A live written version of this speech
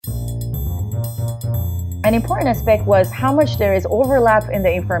An important aspect was how much there is overlap in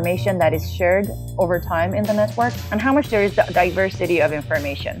the information that is shared over time in the network, and how much there is diversity of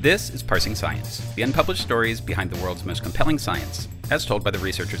information. This is Parsing Science, the unpublished stories behind the world's most compelling science, as told by the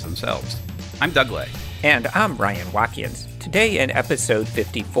researchers themselves. I'm Doug Lay. And I'm Ryan Watkins. Today in episode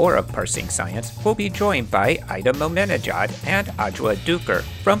 54 of Parsing Science, we'll be joined by Ida Momenajad and Adjoa Duker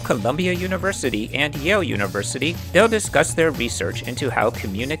from Columbia University and Yale University. They'll discuss their research into how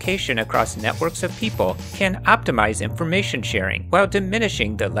communication across networks of people can optimize information sharing while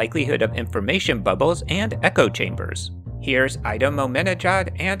diminishing the likelihood of information bubbles and echo chambers. Here's Ida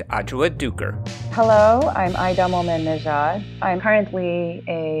Momenajad and Adjoa Duker. Hello, I'm Ida Momenajad. I'm currently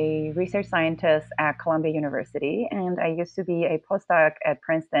a research scientist at Columbia University, and I used to be a postdoc at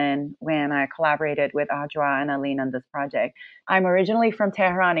Princeton when I collaborated with Adjoa and Aline on this project. I'm originally from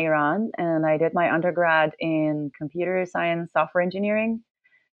Tehran, Iran, and I did my undergrad in computer science, software engineering.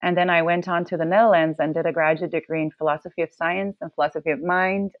 And then I went on to the Netherlands and did a graduate degree in philosophy of science and philosophy of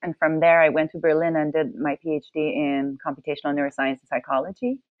mind. And from there, I went to Berlin and did my PhD in computational neuroscience and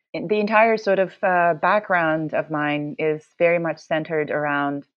psychology. The entire sort of background of mine is very much centered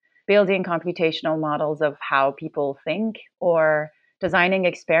around building computational models of how people think or designing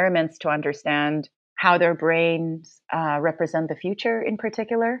experiments to understand how their brains represent the future in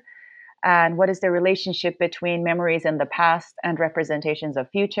particular. And what is the relationship between memories in the past and representations of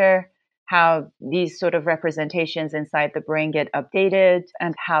future, how these sort of representations inside the brain get updated,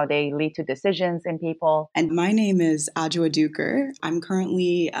 and how they lead to decisions in people. And my name is Adjoa Duker. I'm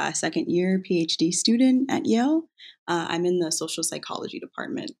currently a second-year PhD student at Yale. I'm in the social psychology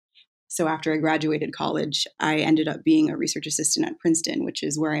department. So after I graduated college, I ended up being a research assistant at Princeton, which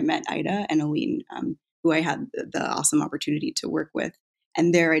is where I met Ida and Aline, who I had the awesome opportunity to work with.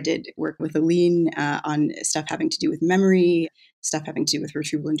 And there I did work with Aline on stuff having to do with memory, stuff having to do with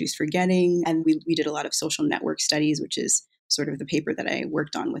retrieval-induced forgetting. And we did a lot of social network studies, which is sort of the paper that I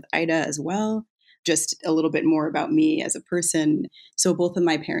worked on with Ida as well. Just a little bit more about me as a person. So both of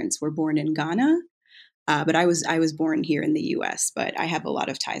my parents were born in Ghana, but I was born here in the US, but I have a lot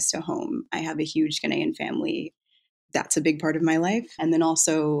of ties to home. I have a huge Ghanaian family. That's a big part of my life. And then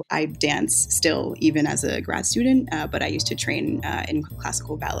also I dance still, even as a grad student, but I used to train in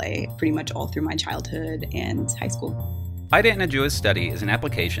classical ballet pretty much all through my childhood and high school. Ida and Adjoa's study is an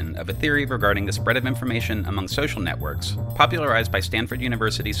application of a theory regarding the spread of information among social networks, popularized by Stanford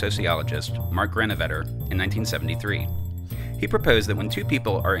University sociologist Mark Granovetter in 1973. He proposed that when two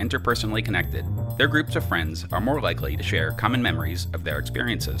people are interpersonally connected, their groups of friends are more likely to share common memories of their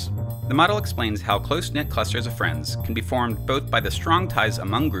experiences. The model explains how close-knit clusters of friends can be formed both by the strong ties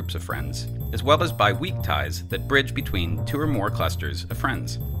among groups of friends, as well as by weak ties that bridge between two or more clusters of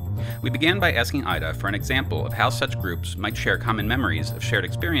friends. We began by asking Ida for an example of how such groups might share common memories of shared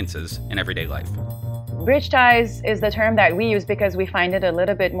experiences in everyday life. Bridge ties is the term that we use because we find it a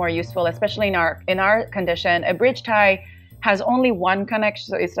little bit more useful, especially in our condition. A bridge tie has only one connection.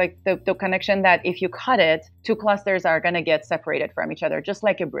 So it's like the connection that if you cut it, two clusters are going to get separated from each other, just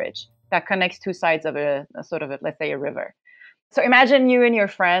like a bridge that connects two sides of let's say a river. So imagine you and your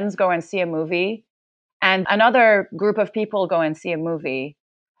friends go and see a movie, and another group of people go and see a movie.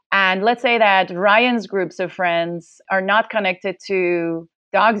 And let's say that Ryan's groups of friends are not connected to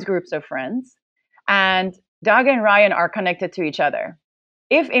Doug's groups of friends, and Doug and Ryan are connected to each other.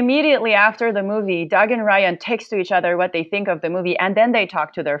 If immediately after the movie, Doug and Ryan text to each other what they think of the movie, and then they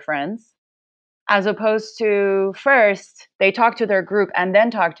talk to their friends, as opposed to first, they talk to their group and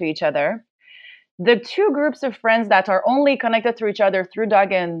then talk to each other, the two groups of friends that are only connected to each other through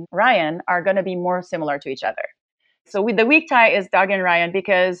Doug and Ryan are going to be more similar to each other. So the weak tie is Doug and Ryan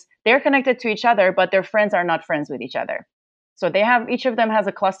because they're connected to each other, but their friends are not friends with each other. So each of them has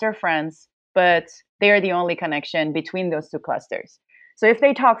a cluster of friends, but they're the only connection between those two clusters. So if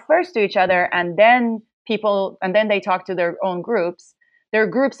they talk first to each other and then they talk to their own groups, their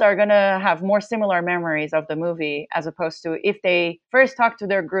groups are going to have more similar memories of the movie as opposed to if they first talk to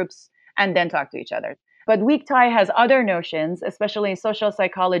their groups and then talk to each other. But weak tie has other notions, especially in social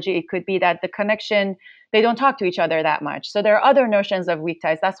psychology. It could be that the connection, they don't talk to each other that much. So there are other notions of weak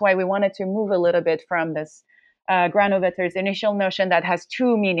ties. That's why we wanted to move a little bit from this Granovetter's initial notion that has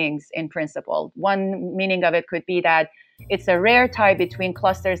two meanings in principle. One meaning of it could be that it's a rare tie between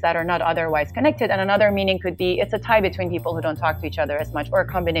clusters that are not otherwise connected. And another meaning could be it's a tie between people who don't talk to each other as much, or a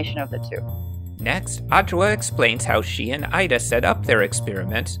combination of the two. Next, Adjoa explains how she and Ida set up their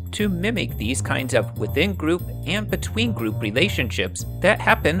experiments to mimic these kinds of within-group and between-group relationships that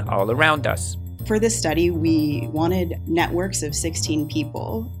happen all around us. For this study, we wanted networks of 16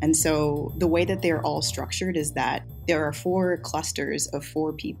 people. And so the way that they're all structured is that there are 4 clusters of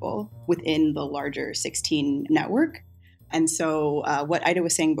 4 people within the larger 16 network. And so what Ida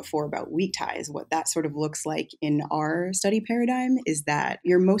was saying before about weak ties, what that sort of looks like in our study paradigm is that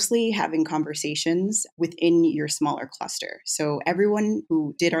you're mostly having conversations within your smaller cluster. So everyone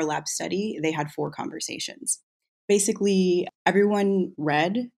who did our lab study, they had 4 conversations. Basically, everyone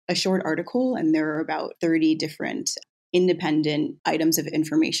read a short article, and there are about 30 different independent items of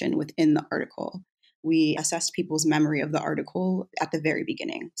information within the article. We assessed people's memory of the article at the very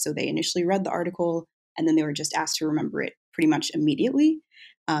beginning. So they initially read the article, and then they were just asked to remember it pretty much immediately.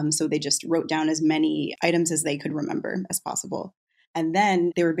 So they just wrote down as many items as they could remember as possible. And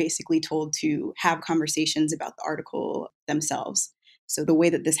then they were basically told to have conversations about the article themselves. So the way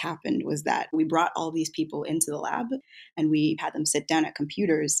that this happened was that we brought all these people into the lab, and we had them sit down at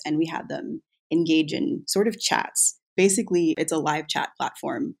computers, and we had them engage in sort of chats. Basically, it's a live chat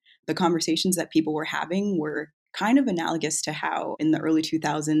platform. The conversations that people were having were kind of analogous to how in the early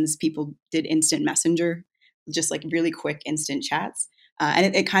 2000s people did instant messenger, just like really quick instant chats.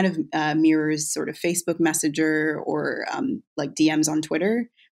 And it kind of mirrors sort of Facebook Messenger or like DMs on Twitter.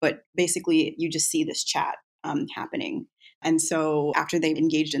 But basically, you just see this chat happening. And so after they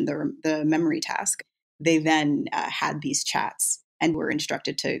engaged in the memory task, they then had these chats and were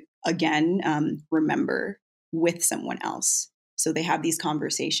instructed to, again, remember with someone else. So they have these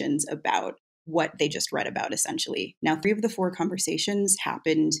conversations about what they just read about, essentially. Now, 3 of the 4 conversations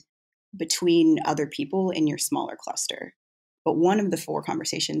happened between other people in your smaller cluster. But 1 of the 4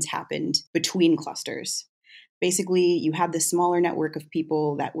 conversations happened between clusters. Basically, you had this smaller network of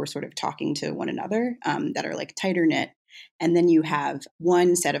people that were sort of talking to one another that are like tighter knit. And then you have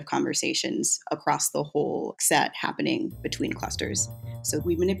 1 set of conversations across the whole set happening between clusters. So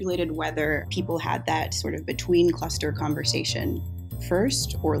we manipulated whether people had that sort of between cluster conversation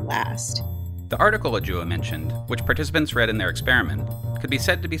first or last. The article Ajua mentioned, which participants read in their experiment, could be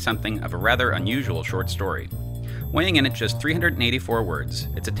said to be something of a rather unusual short story. Weighing in at just 384 words,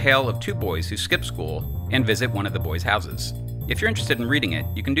 it's a tale of 2 boys who skip school and visit one of the boys' houses. If you're interested in reading it,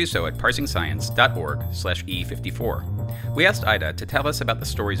 you can do so at parsingscience.org/E54. We asked Ida to tell us about the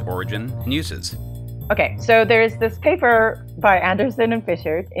story's origin and uses. Okay, so there's this paper by Anderson and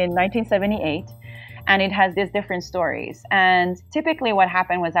Fisher in 1978, and it has these different stories. And typically what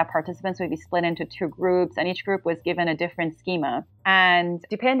happened was that participants would be split into 2 groups, and each group was given a different schema. And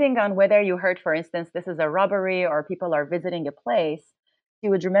depending on whether you heard, for instance, this is a robbery or people are visiting a place, you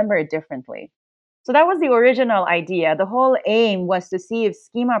would remember it differently. So that was the original idea. The whole aim was to see if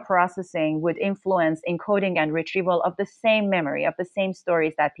schema processing would influence encoding and retrieval of the same memory, of the same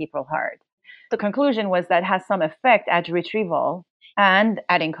stories that people heard. The conclusion was that it has some effect at retrieval and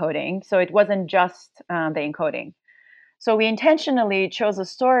at encoding. So it wasn't just the encoding. So we intentionally chose a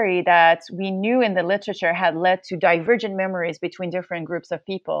story that we knew in the literature had led to divergent memories between different groups of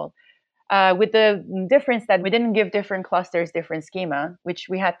people. With the difference that we didn't give different clusters different schema, which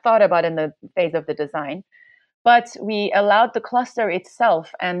we had thought about in the phase of the design, but we allowed the cluster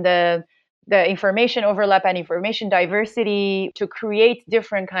itself and the information overlap and information diversity to create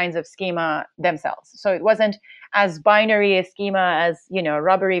different kinds of schema themselves. So it wasn't as binary a schema as,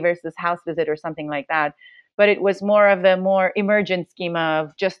 robbery versus house visit or something like that, but it was more of a more emergent schema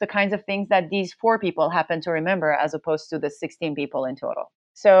of just the kinds of things that these 4 people happen to remember as opposed to the 16 people in total.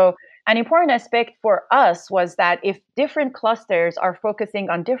 So an important aspect for us was that if different clusters are focusing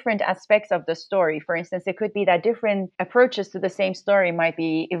on different aspects of the story, for instance, it could be that different approaches to the same story might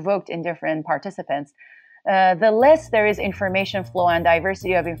be evoked in different participants, the less there is information flow and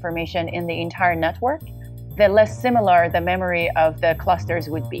diversity of information in the entire network, the less similar the memory of the clusters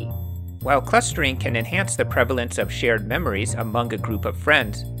would be. While clustering can enhance the prevalence of shared memories among a group of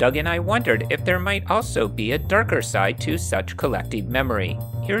friends, Doug and I wondered if there might also be a darker side to such collective memory.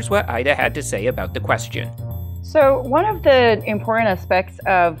 Here's what Ida had to say about the question. So one of the important aspects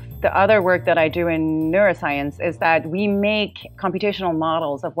of the other work that I do in neuroscience is that we make computational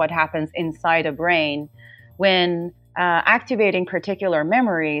models of what happens inside a brain when activating particular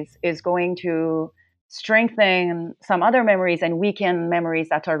memories is going to strengthen some other memories and weaken memories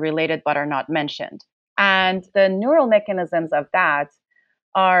that are related but are not mentioned. And the neural mechanisms of that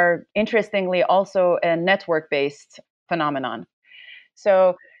are, interestingly, also a network-based phenomenon.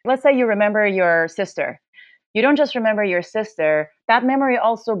 So let's say you remember your sister. You don't just remember your sister. That memory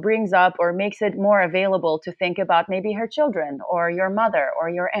also brings up or makes it more available to think about maybe her children or your mother or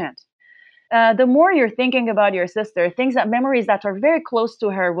your aunt. The more you're thinking about your sister, memories that are very close to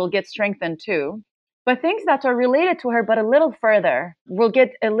her will get strengthened too. But things that are related to her but a little further will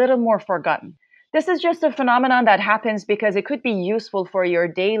get a little more forgotten. This is just a phenomenon that happens because it could be useful for your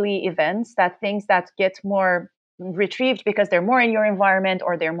daily events, that things that get more retrieved because they're more in your environment,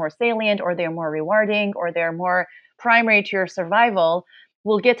 or they're more salient, or they're more rewarding, or they're more primary to your survival,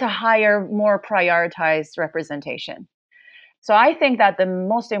 will get a higher, more prioritized representation. So I think that the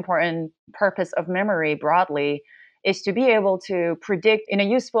most important purpose of memory broadly is to be able to predict in a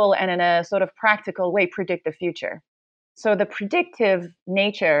useful and in a sort of practical way, predict the future. So the predictive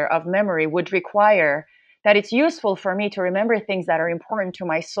nature of memory would require that it's useful for me to remember things that are important to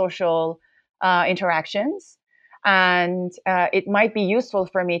my social interactions. And it might be useful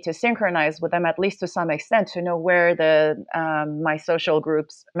for me to synchronize with them, at least to some extent, to know where my social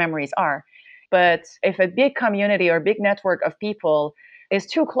group's memories are. But if a big community or big network of people is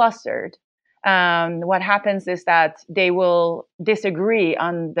too clustered, what happens is that they will disagree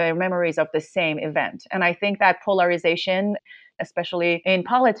on the memories of the same event. And I think that polarization, especially in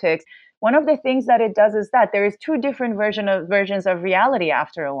politics, one of the things that it does is that there is two different versions of reality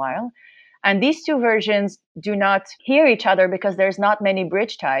after a while. And these two versions do not hear each other because there's not many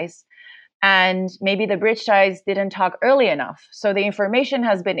bridge ties. And maybe the bridge ties didn't talk early enough. So the information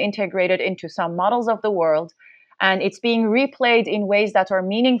has been integrated into some models of the world, and it's being replayed in ways that are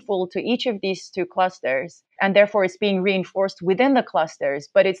meaningful to each of these two clusters. And therefore, it's being reinforced within the clusters.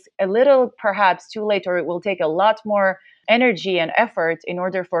 But it's a little perhaps too late, or it will take a lot more energy and effort in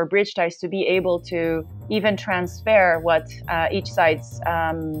order for bridge ties to be able to even transfer what each side's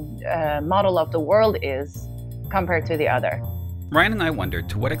model of the world is compared to the other. Ryan and I wondered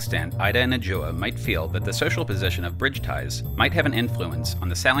to what extent Ida and Adjoa might feel that the social position of bridge ties might have an influence on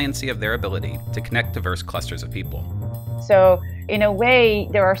the saliency of their ability to connect diverse clusters of people. So in a way,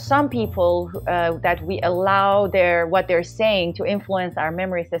 there are some people that we allow what they're saying to influence our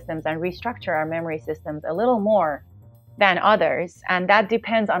memory systems and restructure our memory systems a little more than others. And that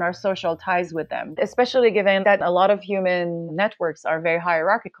depends on our social ties with them, especially given that a lot of human networks are very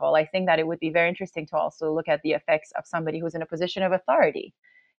hierarchical. I think that it would be very interesting to also look at the effects of somebody who's in a position of authority.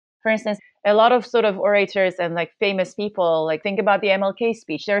 For instance, a lot of sort of orators and like famous people, like think about the MLK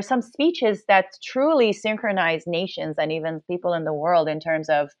speech. There are some speeches that truly synchronize nations and even people in the world in terms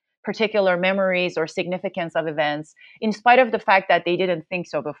of particular memories or significance of events, in spite of the fact that they didn't think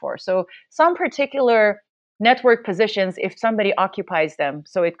so before. So some particular network positions, if somebody occupies them,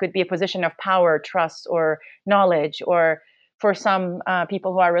 so it could be a position of power, trust, or knowledge, or for some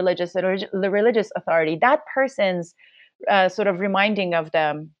people who are religious, the religious authority, that person's sort of reminding of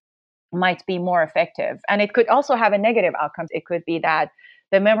them might be more effective. And it could also have a negative outcome. It could be that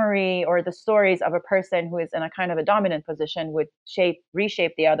the memory or the stories of a person who is in a kind of a dominant position would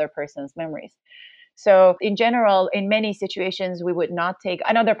reshape the other person's memories. So in general, in many situations, we would not take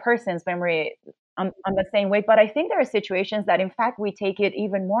another person's memory on the same weight. But I think there are situations that, in fact, we take it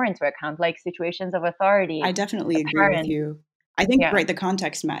even more into account, like situations of authority. I definitely agree with you. I think, right, the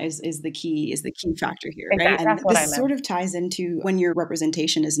context is the key factor here, exactly. right? And that's what this sort of ties into when your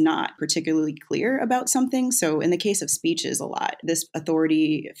representation is not particularly clear about something. So in the case of speeches, a lot, this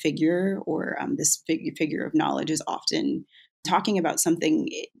authority figure or this figure of knowledge is often talking about something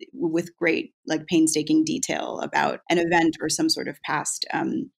with great, like, painstaking detail about an event or some sort of past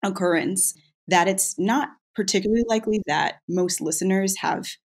occurrence that it's not particularly likely that most listeners have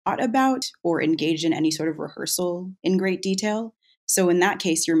thought about or engaged in any sort of rehearsal in great detail. So in that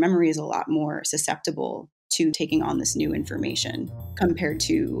case, your memory is a lot more susceptible to taking on this new information compared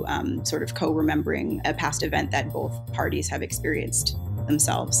to sort of co-remembering a past event that both parties have experienced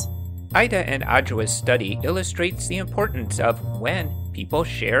themselves. Ida and Adjoa's study illustrates the importance of when people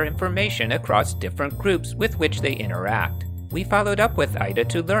share information across different groups with which they interact. We followed up with Ida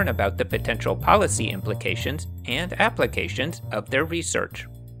to learn about the potential policy implications and applications of their research.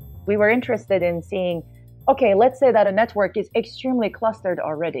 We were interested in seeing, okay, let's say that a network is extremely clustered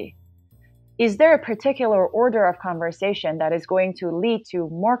already. Is there a particular order of conversation that is going to lead to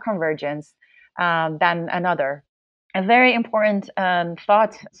more convergence than another? A very important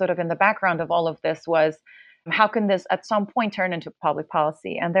thought sort of in the background of all of this was, how can this at some point turn into public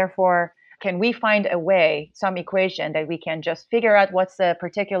policy? And therefore, can we find a way, some equation that we can just figure out what's a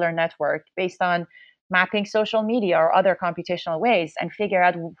particular network based on mapping social media or other computational ways and figure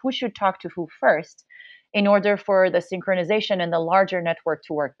out who should talk to who first in order for the synchronization in the larger network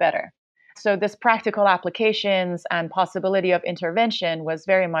to work better? So this practical applications and possibility of intervention was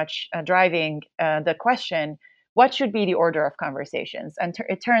very much driving the question, what should be the order of conversations? And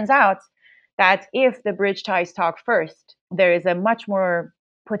it turns out that if the bridge ties talk first, there is a much more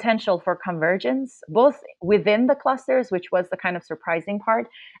potential for convergence, both within the clusters, which was the kind of surprising part,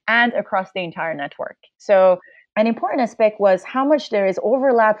 and across the entire network. So an important aspect was how much there is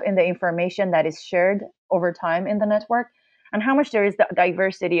overlap in the information that is shared over time in the network, and how much there is the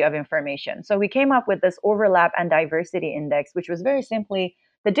diversity of information. So we came up with this overlap and diversity index, which was very simply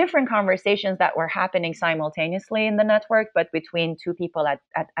the different conversations that were happening simultaneously in the network, but between two people at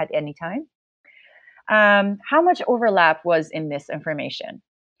any time. How much overlap was in this information?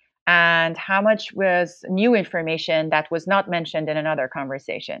 And how much was new information that was not mentioned in another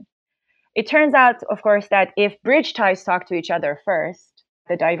conversation? It turns out, of course, that if bridge ties talk to each other first,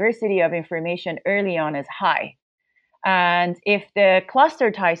 the diversity of information early on is high. And if the cluster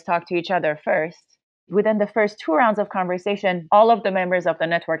ties talk to each other first, within the first 2 rounds of conversation, all of the members of the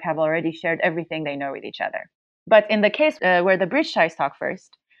network have already shared everything they know with each other. But in the case where the bridge ties talk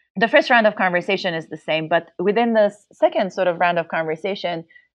first, the first round of conversation is the same, but within the second sort of round of conversation,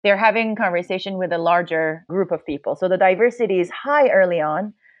 they're having conversation with a larger group of people. So the diversity is high early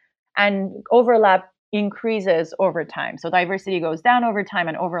on and overlap increases over time. So diversity goes down over time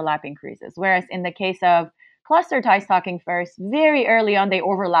and overlap increases. Whereas in the case of cluster ties talking first, very early on, they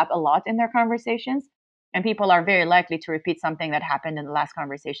overlap a lot in their conversations. And people are very likely to repeat something that happened in the last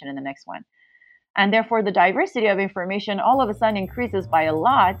conversation in the next one. And therefore, the diversity of information all of a sudden increases by a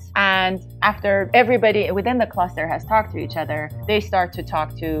lot. And after everybody within the cluster has talked to each other, they start to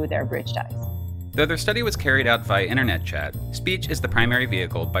talk to their bridge ties. Though their study was carried out via internet chat, speech is the primary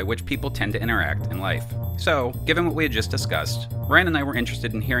vehicle by which people tend to interact in life. So, given what we had just discussed, Ryan and I were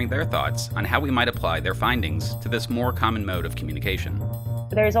interested in hearing their thoughts on how we might apply their findings to this more common mode of communication.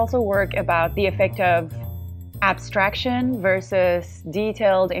 There's also work about the effect of abstraction versus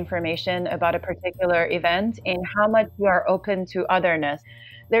detailed information about a particular event and how much you are open to otherness.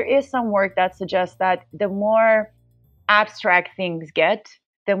 There is some work that suggests that the more abstract things get,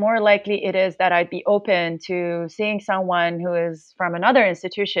 the more likely it is that I'd be open to seeing someone who is from another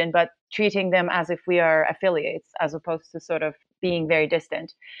institution, but treating them as if we are affiliates, as opposed to sort of being very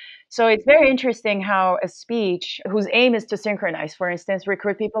distant. So it's very interesting how a speech whose aim is to synchronize, for instance,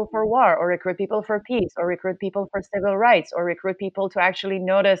 recruit people for war, or recruit people for peace, or recruit people for civil rights, or recruit people to actually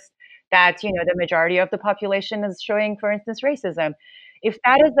notice that, the majority of the population is showing, for instance, racism. If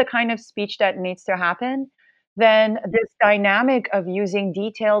that is the kind of speech that needs to happen, then this dynamic of using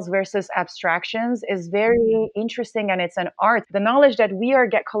details versus abstractions is very interesting, and it's an art. The knowledge that we are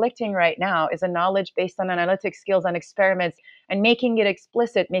collecting right now is a knowledge based on analytic skills and experiments, and making it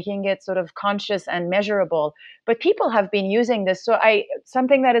explicit, making it sort of conscious and measurable. But people have been using this. So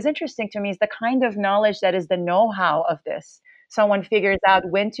something that is interesting to me is the kind of knowledge that is the know-how of this. Someone figures out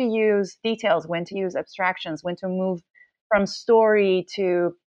when to use details, when to use abstractions, when to move from story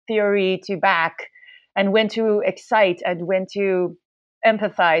to theory to back, and when to excite and when to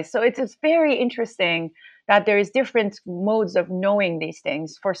empathize. So it's very interesting that there is different modes of knowing these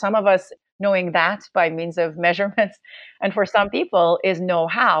things. For some of us, knowing that by means of measurements, and for some people is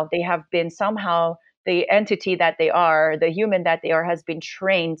know-how. They have been somehow, the entity that they are, the human that they are, has been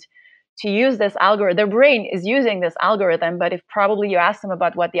trained to use this algorithm. Their brain is using this algorithm, but if probably you ask them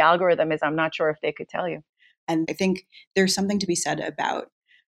about what the algorithm is, I'm not sure if they could tell you. And I think there's something to be said about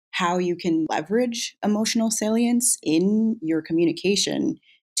how you can leverage emotional salience in your communication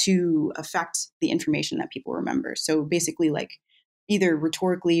to affect the information that people remember. So basically, like either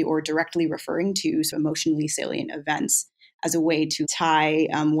rhetorically or directly referring to some emotionally salient events as a way to tie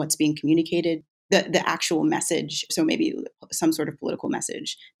what's being communicated, the actual message. So maybe some sort of political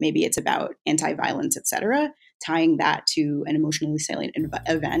message, maybe it's about anti-violence, etc. Tying that to an emotionally salient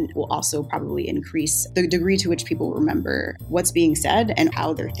event will also probably increase the degree to which people remember what's being said and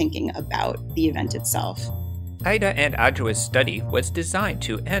how they're thinking about the event itself. Ida and Adjoa's study was designed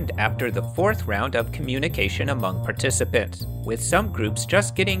to end after the 4th round of communication among participants, with some groups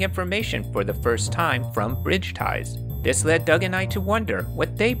just getting information for the first time from bridge ties. This led Doug and I to wonder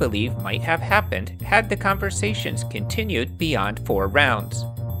what they believe might have happened had the conversations continued beyond 4 rounds.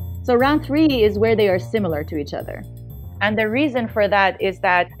 So round 3 is where they are similar to each other. And the reason for that is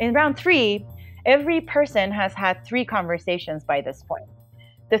that in round 3, every person has had 3 conversations by this point.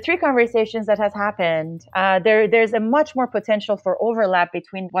 The 3 conversations that has happened, there's a much more potential for overlap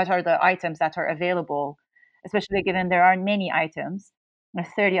between what are the items that are available, especially given there are many items,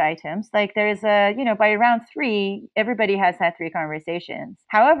 30 items. Like there's by round 3, everybody has had 3 conversations.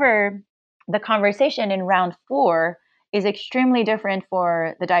 However, the conversation in round 4 is extremely different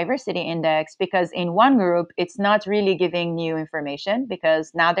for the diversity index, because in one group, it's not really giving new information because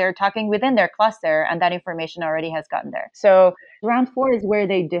now they're talking within their cluster and that information already has gotten there. So round 4 is where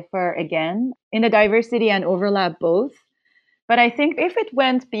they differ again in the diversity and overlap both. But I think if it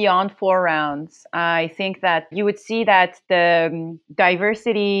went beyond 4 rounds, I think that you would see that the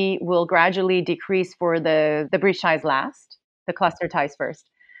diversity will gradually decrease for the bridge ties last, the cluster ties first.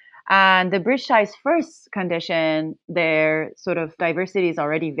 And the bridge tie's first condition, their sort of diversity is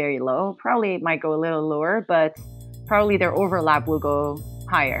already very low. Probably it might go a little lower, but probably their overlap will go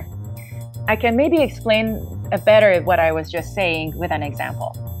higher. I can maybe explain better what I was just saying with an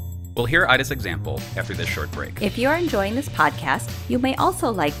example. We'll hear Ida's example after this short break. If you're enjoying this podcast, you may also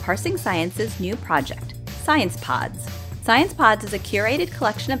like Parsing Science's new project, Science Pods. Science Pods is a curated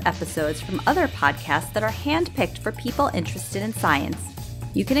collection of episodes from other podcasts that are handpicked for people interested in science.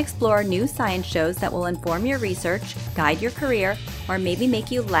 You can explore new science shows that will inform your research, guide your career, or maybe make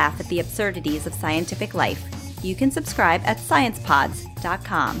you laugh at the absurdities of scientific life. You can subscribe at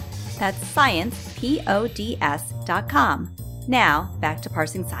sciencepods.com. That's sciencepods.com. Now, back to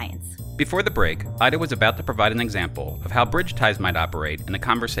Parsing Science. Before the break, Ida was about to provide an example of how bridge ties might operate in a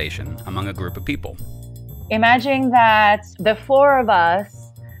conversation among a group of people. Imagine that the four of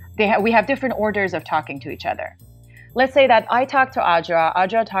us, we have different orders of talking to each other. Let's say that I talk to Audra,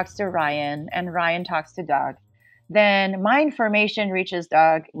 Audra talks to Ryan, and Ryan talks to Doug. Then my information reaches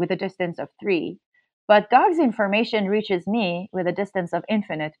Doug with a distance of 3, but Doug's information reaches me with a distance of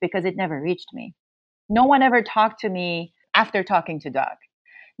infinite because it never reached me. No one ever talked to me after talking to Doug.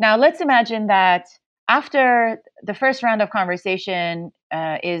 Now, let's imagine that after the first round of conversation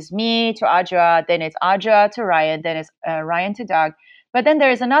is me to Audra, then it's Audra to Ryan, then it's Ryan to Doug. But then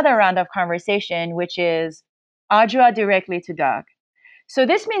there's another round of conversation, which is Audra directly to Doug. So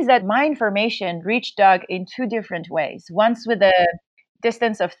this means that my information reached Doug in 2 different ways, once with a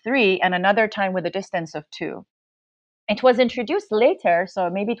distance of 3 and another time with a distance of 2. It was introduced later, so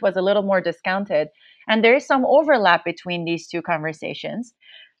maybe it was a little more discounted, and there is some overlap between these 2 conversations.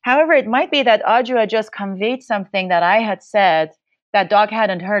 However, it might be that Audra just conveyed something that I had said that Doug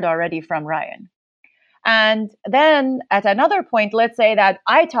hadn't heard already from Ryan. And then at another point, let's say that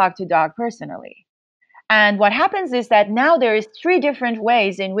I talked to Doug personally. And what happens is that now there is 3 different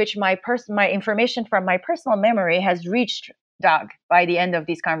ways in which my information from my personal memory has reached Doug by the end of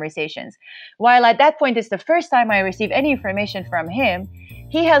these conversations. While at that point, it's the first time I receive any information from him,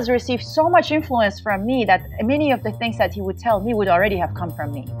 he has received so much influence from me that many of the things that he would tell me would already have come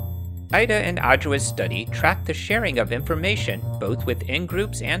from me. Ida and Audra's study tracked the sharing of information, both within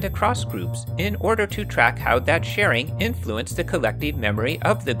groups and across groups, in order to track how that sharing influenced the collective memory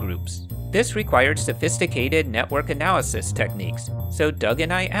of the groups. This required sophisticated network analysis techniques, so Doug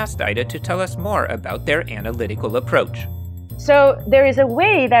and I asked Ida to tell us more about their analytical approach. So there is a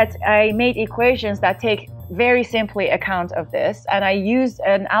way that I made equations that take very simply account of this, and I used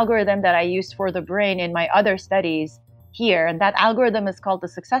an algorithm that I used for the brain in my other studies here, and that algorithm is called the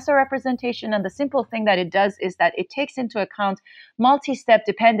successor representation, and the simple thing that it does is that it takes into account multi-step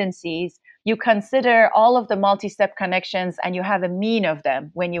dependencies. You consider all of the multi-step connections and you have a mean of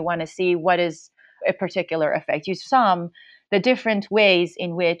them when you want to see what is a particular effect. You sum the different ways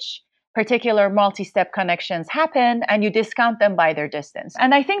in which particular multi-step connections happen and you discount them by their distance.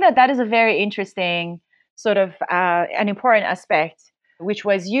 And I think that that is a very interesting sort of an important aspect, which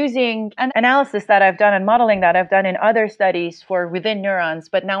was using an analysis that I've done and modeling that I've done in other studies for within neurons,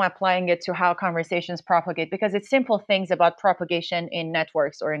 but now applying it to how conversations propagate, because it's simple things about propagation in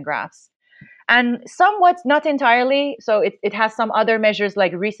networks or in graphs. And somewhat, not entirely, so it has some other measures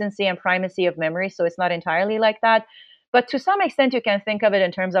like recency and primacy of memory, so it's not entirely like that. But to some extent, you can think of it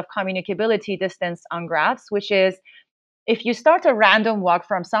in terms of communicability distance on graphs, which is if you start a random walk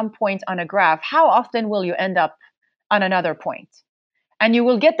from some point on a graph, how often will you end up on another point? And you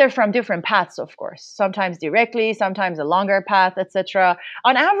will get there from different paths, of course, sometimes directly, sometimes a longer path, etc.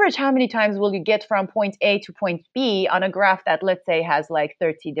 On average, how many times will you get from point A to point B on a graph that, let's say, has like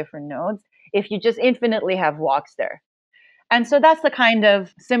 30 different nodes if you just infinitely have walks there? And so that's the kind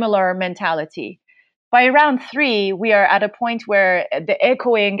of similar mentality. By round 3, we are at a point where the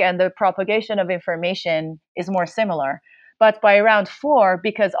echoing and the propagation of information is more similar. But by round 4,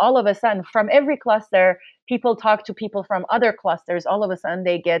 because all of a sudden from every cluster, people talk to people from other clusters, all of a sudden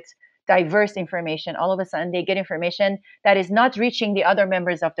they get diverse information. All of a sudden they get information that is not reaching the other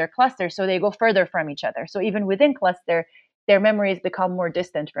members of their cluster, so they go further from each other. So even within cluster, their memories become more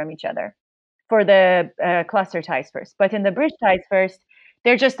distant from each other for the cluster ties first. But in the bridge ties first,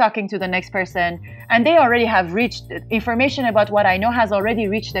 they're just talking to the next person, and they already have reached information about what I know has already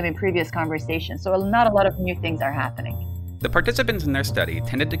reached them in previous conversations. So not a lot of new things are happening. The participants in their study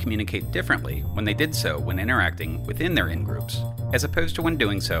tended to communicate differently when they did so when interacting within their in-groups, as opposed to when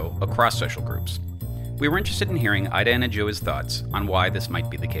doing so across social groups. We were interested in hearing Ida and Ajua's thoughts on why this might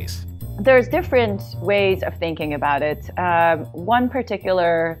be the case. There's different ways of thinking about it. One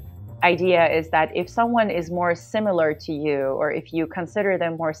particular idea is that if someone is more similar to you, or if you consider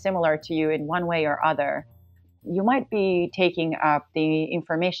them more similar to you in one way or other, you might be taking up the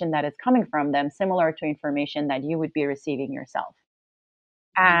information that is coming from them similar to information that you would be receiving yourself.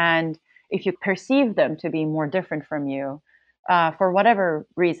 And if you perceive them to be more different from you, for whatever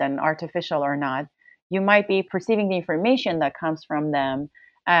reason, artificial or not, you might be perceiving the information that comes from them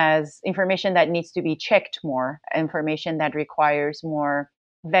as information that needs to be checked more, information that requires more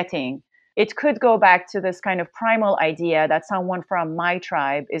vetting. It could go back to this kind of primal idea that someone from my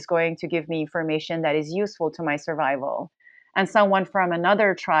tribe is going to give me information that is useful to my survival. And someone from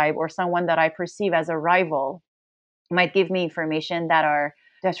another tribe or someone that I perceive as a rival might give me information that are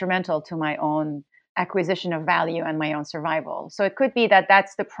detrimental to my own acquisition of value and my own survival. So it could be that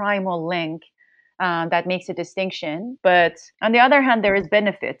that's the primal link that makes a distinction. But on the other hand, there is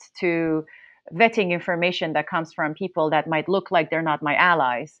benefit to vetting information that comes from people that might look like they're not my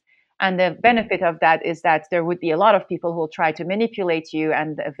allies. And the benefit of that is that there would be a lot of people who will try to manipulate you.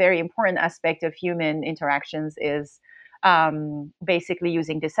 And a very important aspect of human interactions is basically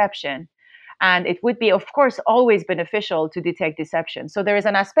using deception. And it would be, of course, always beneficial to detect deception. So there is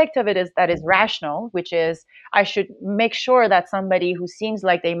an aspect of it that is rational, which is I should make sure that somebody who seems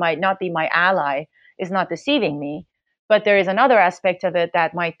like they might not be my ally is not deceiving me. But there is another aspect of it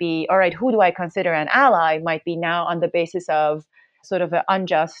that might be, all right, who do I consider an ally might be now on the basis of sort of an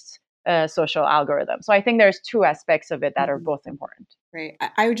unjust social algorithm. So I think there's two aspects of it that are both important. Right.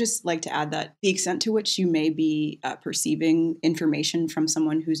 I would just like to add that the extent to which you may be perceiving information from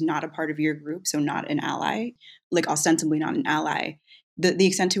someone who's not a part of your group, so not an ally, like ostensibly not an ally, the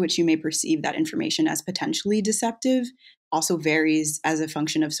extent to which you may perceive that information as potentially deceptive also varies as a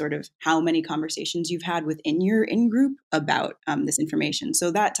function of sort of how many conversations you've had within your in-group about this information.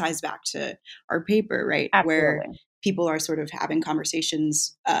 So that ties back to our paper, right? Absolutely. Where people are sort of having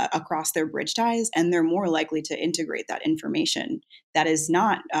conversations across their bridge ties, and they're more likely to integrate that information that is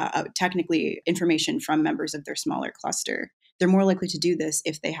not technically information from members of their smaller cluster. They're more likely to do this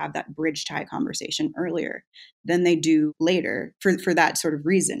if they have that bridge tie conversation earlier than they do later for that sort of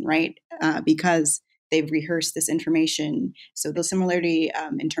reason, right? Because they've rehearsed this information. So the similarity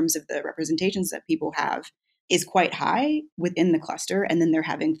in terms of the representations that people have is quite high within the cluster, and then they're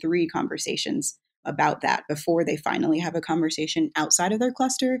having 3 conversations about that before they finally have a conversation outside of their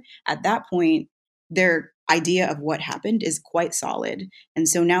cluster. At that point, their idea of what happened is quite solid. And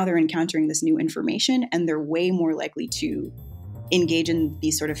so now they're encountering this new information, and they're way more likely to engage in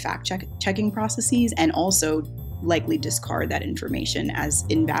these sort of fact-checking processes and also likely discard that information as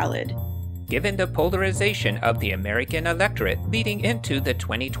invalid. Given the polarization of the American electorate leading into the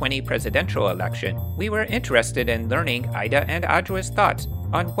 2020 presidential election, we were interested in learning Ida and Adjoa's thoughts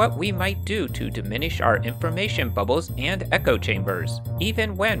on what we might do to diminish our information bubbles and echo chambers,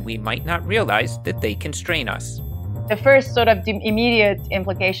 even when we might not realize that they constrain us. The first sort of immediate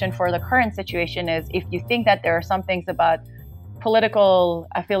implication for the current situation is if you think that there are some things about political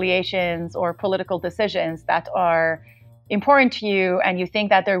affiliations or political decisions that are important to you, and you think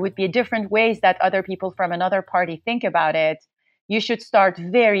that there would be different ways that other people from another party think about it, you should start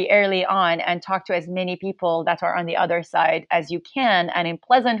very early on and talk to as many people that are on the other side as you can, and in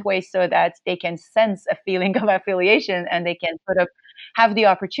pleasant ways so that they can sense a feeling of affiliation and they can sort of have the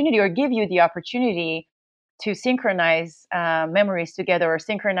opportunity or give you the opportunity to synchronize memories together or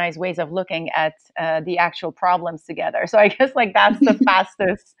synchronize ways of looking at the actual problems together. So I guess like that's the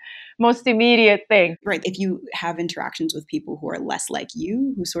fastest, most immediate thing. Right. If you have interactions with people who are less like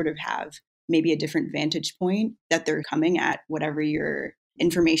you, who sort of have maybe a different vantage point that they're coming at whatever your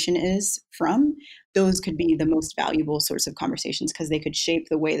information is from, those could be the most valuable sorts of conversations because they could shape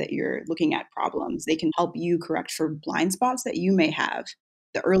the way that you're looking at problems. They can help you correct for blind spots that you may have.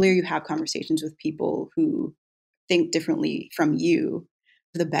 The earlier you have conversations with people who think differently from you,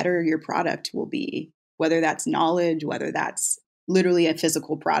 the better your product will be, whether that's knowledge, whether that's literally a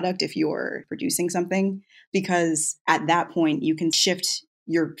physical product if you're producing something, because at that point you can shift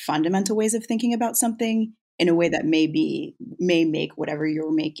your fundamental ways of thinking about something in a way that may make whatever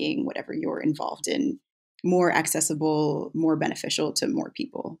you're making, whatever you're involved in, more accessible, more beneficial to more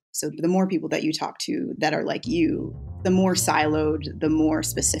people. So the more people that you talk to that are like you, the more siloed, the more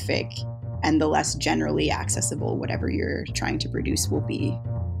specific, and the less generally accessible whatever you're trying to produce will be.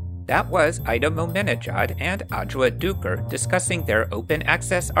 That was Ida Momenadjad and Adjoa Duker discussing their open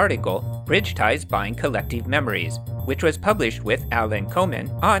access article, Bridge Ties Bind Collective Memories, which was published with Alan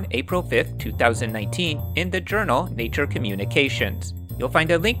Komen on April 5, 2019 in the journal Nature Communications. You'll find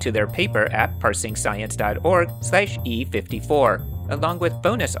a link to their paper at parsingscience.org/E54, along with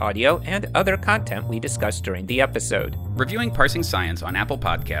bonus audio and other content we discussed during the episode. Reviewing Parsing Science on Apple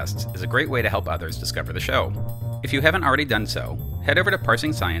Podcasts is a great way to help others discover the show. If you haven't already done so, head over to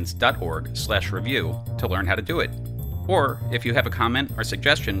parsingscience.org/review to learn how to do it. Or, if you have a comment or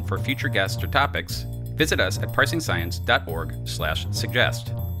suggestion for future guests or topics, visit us at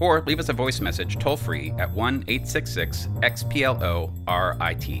parsingscience.org/suggest. Or leave us a voice message toll-free at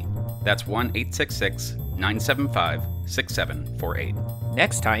 1-866-XPLO-RIT. That's 1-866-975-6748.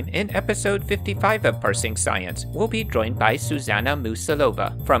 Next time, in episode 55 of Parsing Science, we'll be joined by Zuzana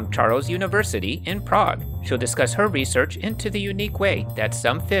Musilova from Charles University in Prague. She'll discuss her research into the unique way that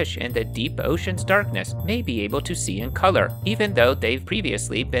some fish in the deep ocean's darkness may be able to see in color, even though they've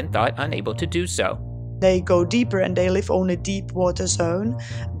previously been thought unable to do so. They go deeper and they live on a deep water zone.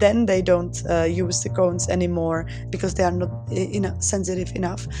 Then they don't use the cones anymore because they are not sensitive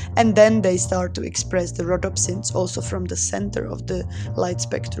enough. And then they start to express the rhodopsins also from the center of the light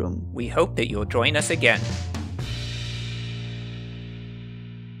spectrum. We hope that you'll join us again.